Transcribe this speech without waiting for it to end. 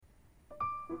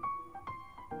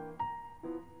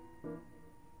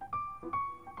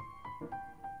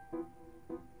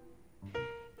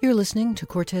You're listening to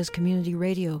Cortez Community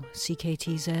Radio,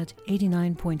 CKTZ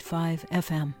 89.5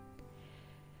 FM.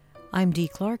 I'm Dee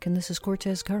Clark, and this is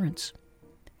Cortez Currents,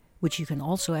 which you can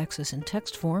also access in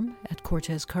text form at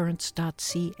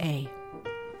cortezcurrents.ca.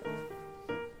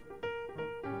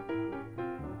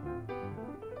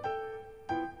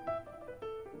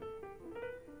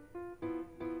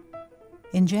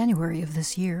 In January of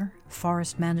this year,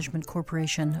 Forest Management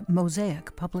Corporation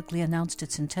Mosaic publicly announced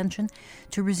its intention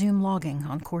to resume logging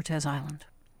on Cortez Island.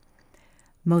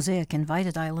 Mosaic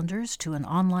invited islanders to an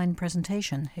online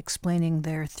presentation explaining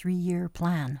their 3-year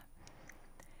plan.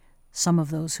 Some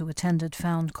of those who attended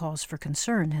found cause for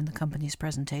concern in the company's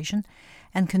presentation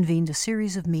and convened a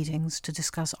series of meetings to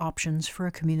discuss options for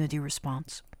a community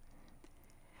response.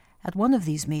 At one of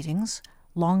these meetings,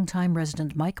 longtime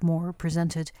resident Mike Moore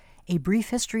presented A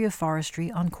Brief History of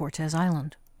Forestry on Cortez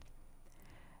Island.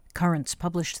 Currents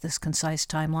published this concise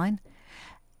timeline,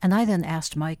 and I then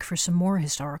asked Mike for some more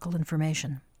historical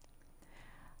information.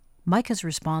 Mike has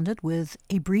responded with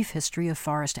A Brief History of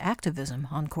Forest Activism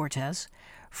on Cortez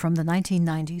from the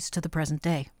 1990s to the present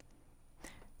day.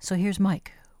 So here's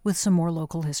Mike with some more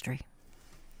local history.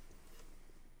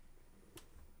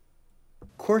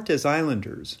 Cortez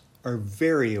Islanders are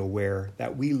very aware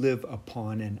that we live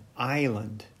upon an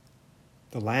island.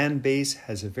 The land base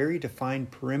has a very defined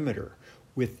perimeter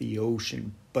with the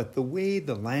ocean, but the way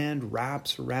the land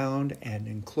wraps around and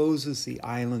encloses the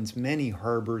island's many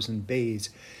harbors and bays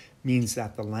means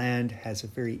that the land has a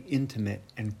very intimate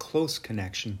and close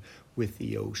connection with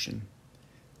the ocean.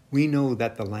 We know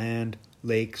that the land,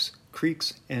 lakes,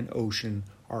 creeks, and ocean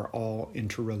are all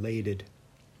interrelated.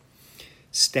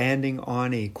 Standing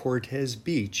on a Cortez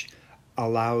beach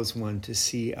allows one to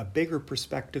see a bigger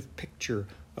perspective picture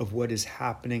of what is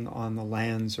happening on the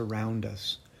lands around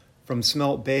us. From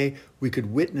Smelt Bay, we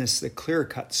could witness the clear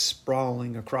cuts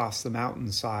sprawling across the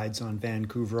mountainsides on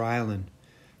Vancouver Island.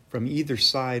 From either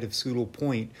side of Soodle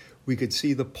Point, we could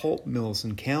see the pulp mills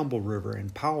in Campbell River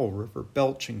and Powell River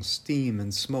belching steam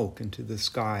and smoke into the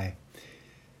sky.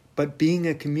 But being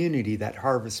a community that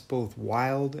harvests both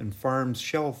wild and farmed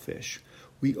shellfish,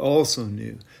 we also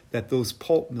knew that those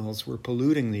pulp mills were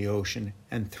polluting the ocean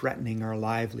and threatening our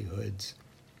livelihoods.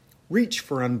 Reach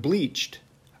for Unbleached,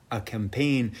 a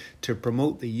campaign to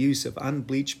promote the use of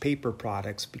unbleached paper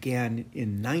products, began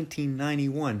in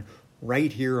 1991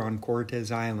 right here on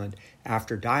Cortez Island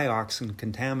after dioxin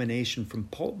contamination from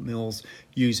pulp mills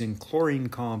using chlorine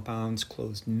compounds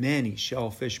closed many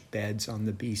shellfish beds on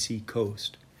the BC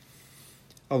coast.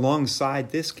 Alongside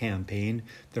this campaign,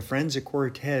 the Friends of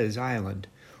Cortez Island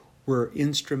were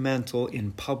instrumental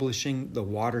in publishing the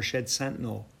Watershed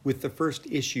Sentinel, with the first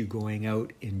issue going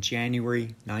out in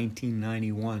January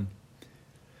 1991.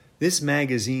 This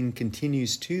magazine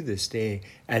continues to this day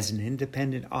as an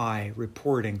independent eye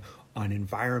reporting on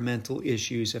environmental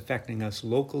issues affecting us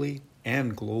locally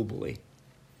and globally.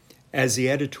 As the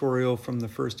editorial from the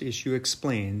first issue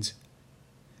explains,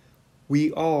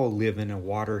 we all live in a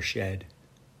watershed.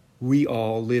 We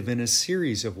all live in a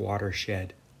series of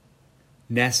watershed,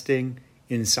 nesting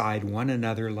inside one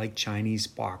another like Chinese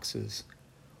boxes.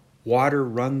 Water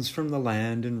runs from the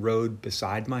land and road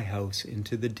beside my house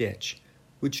into the ditch,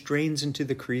 which drains into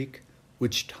the creek,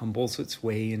 which tumbles its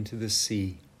way into the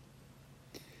sea.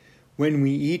 When we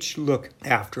each look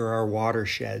after our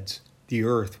watersheds, the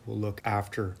earth will look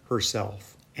after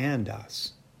herself and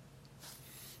us.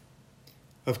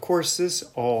 Of course, this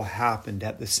all happened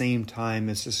at the same time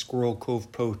as the Squirrel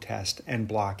Cove protest and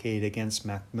blockade against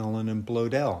Macmillan and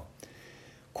Bloedel.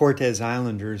 Cortez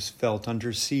Islanders felt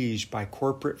under siege by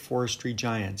corporate forestry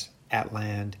giants at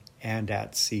land and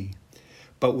at sea.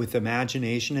 But with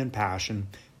imagination and passion,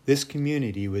 this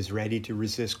community was ready to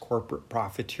resist corporate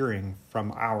profiteering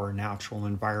from our natural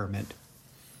environment.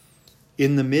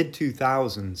 In the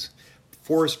mid-2000s,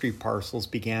 forestry parcels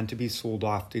began to be sold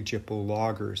off to Jippo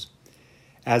loggers.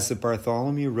 As the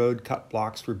Bartholomew Road cut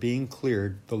blocks were being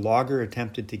cleared, the logger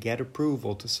attempted to get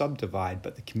approval to subdivide,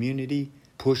 but the community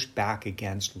pushed back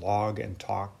against log and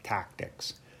talk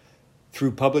tactics.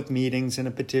 Through public meetings and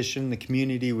a petition, the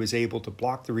community was able to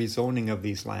block the rezoning of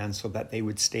these lands so that they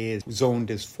would stay zoned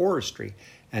as forestry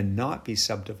and not be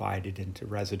subdivided into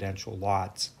residential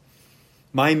lots.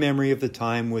 My memory of the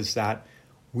time was that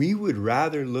we would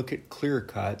rather look at clear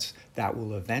cuts that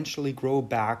will eventually grow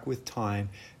back with time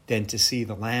than to see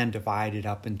the land divided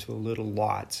up into little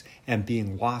lots and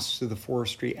being lost to the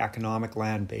forestry economic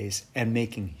land base and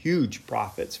making huge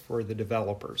profits for the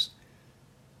developers.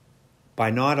 By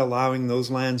not allowing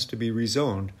those lands to be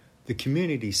rezoned, the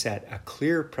community set a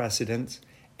clear precedent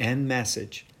and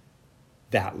message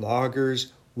that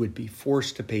loggers would be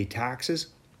forced to pay taxes,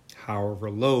 however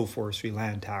low forestry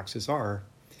land taxes are,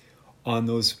 on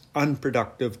those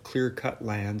unproductive clear-cut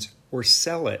lands or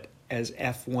sell it as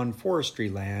F1 forestry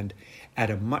land at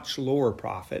a much lower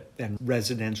profit than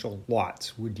residential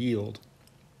lots would yield.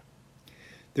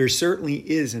 There certainly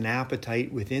is an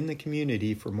appetite within the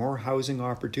community for more housing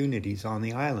opportunities on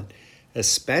the island,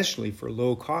 especially for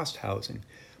low-cost housing,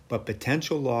 but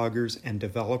potential loggers and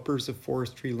developers of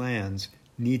forestry lands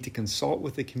need to consult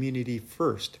with the community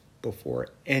first before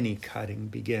any cutting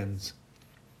begins.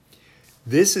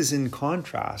 This is in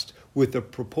contrast with the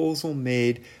proposal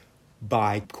made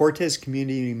by Cortes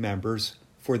community members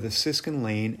for the Siskin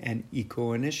Lane and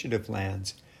Eco Initiative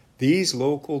lands. These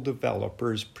local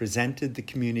developers presented the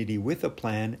community with a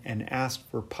plan and asked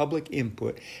for public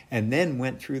input, and then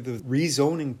went through the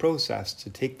rezoning process to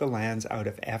take the lands out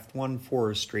of F1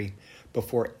 forestry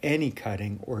before any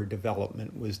cutting or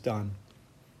development was done.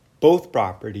 Both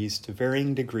properties, to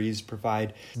varying degrees,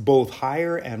 provide both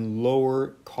higher and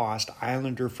lower cost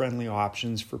islander-friendly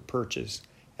options for purchase,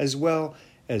 as well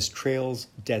as trails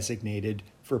designated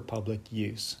for public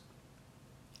use.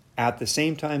 At the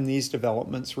same time these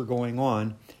developments were going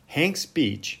on, Hanks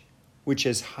Beach, which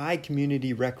has high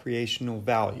community recreational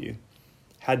value,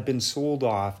 had been sold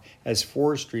off as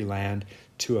forestry land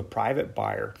to a private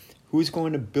buyer who was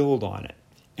going to build on it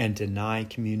and deny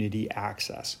community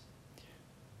access.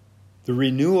 The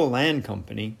Renewal Land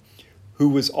Company, who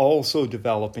was also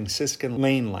developing Siskin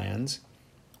Lane lands,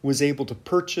 was able to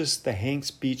purchase the Hanks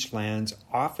Beach lands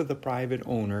off of the private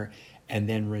owner, and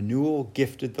then Renewal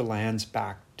gifted the lands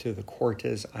back to the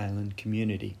Cortes Island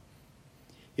community.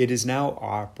 It is now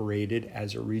operated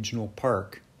as a regional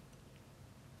park.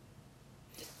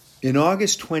 In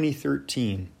August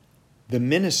 2013, the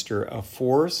Minister of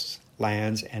Forests,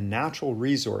 Lands, and Natural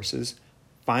Resources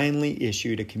finally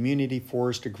issued a community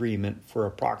forest agreement for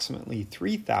approximately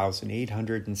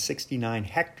 3,869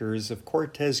 hectares of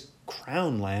Cortes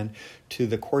Crown land to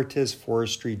the Cortes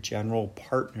Forestry General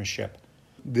Partnership.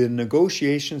 The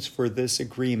negotiations for this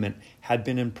agreement had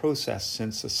been in process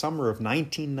since the summer of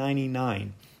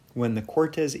 1999, when the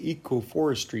Cortes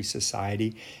Eco-Forestry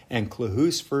Society and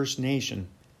Klahoose First Nation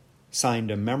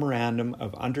signed a memorandum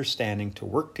of understanding to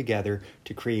work together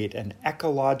to create an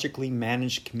ecologically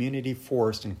managed community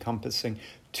forest encompassing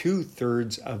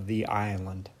 2/3 of the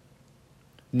island.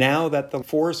 Now that the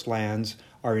forest lands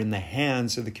are in the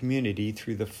hands of the community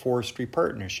through the Forestry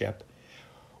Partnership,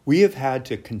 we have had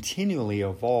to continually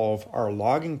evolve our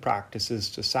logging practices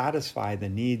to satisfy the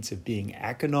needs of being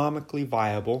economically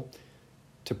viable,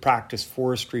 to practice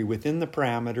forestry within the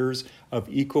parameters of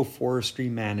eco-forestry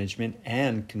management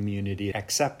and community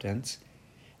acceptance,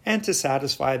 and to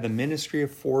satisfy the Ministry of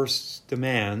Forests'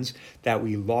 demands that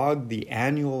we log the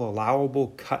annual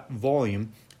allowable cut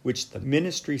volume, which the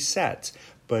ministry sets,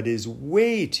 but is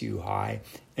way too high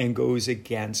and goes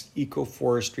against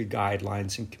eco-forestry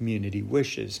guidelines and community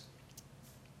wishes.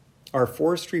 Our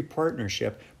forestry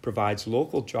partnership provides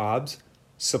local jobs,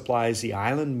 supplies the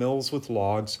island mills with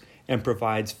logs, and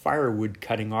provides firewood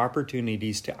cutting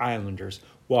opportunities to islanders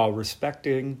while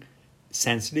respecting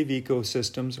sensitive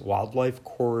ecosystems, wildlife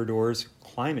corridors,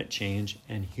 climate change,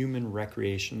 and human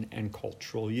recreation and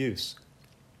cultural use.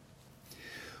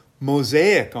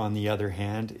 Mosaic, on the other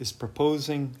hand, is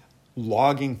proposing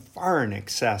logging far in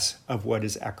excess of what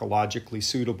is ecologically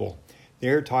suitable.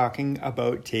 They're talking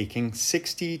about taking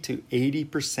 60 to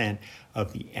 80%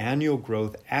 of the annual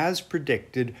growth as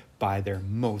predicted by their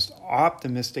most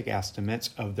optimistic estimates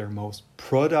of their most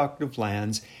productive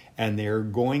lands, and they're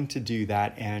going to do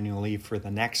that annually for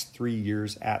the next 3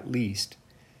 years at least.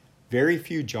 Very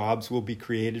few jobs will be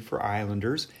created for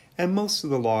islanders, and most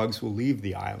of the logs will leave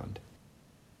the island.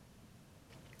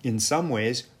 In some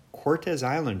ways, Cortes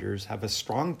Islanders have a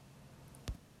strong.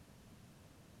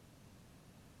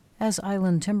 As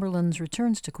Island Timberlands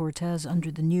returns to Cortes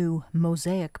under the new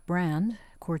Mosaic brand,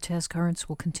 Cortes Currents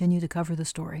will continue to cover the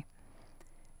story.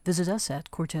 Visit us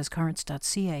at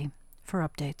cortescurrents.ca for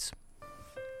updates.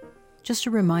 Just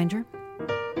a reminder,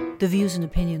 the views and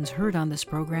opinions heard on this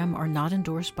program are not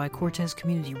endorsed by Cortes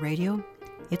Community Radio,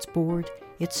 its board,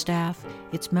 its staff,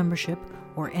 its membership,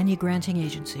 or any granting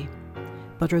agency,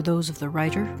 but are those of the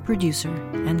writer, producer,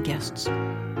 and guests.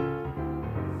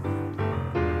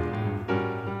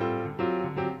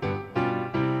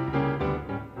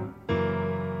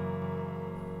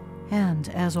 And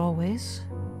as always,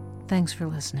 thanks for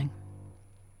listening.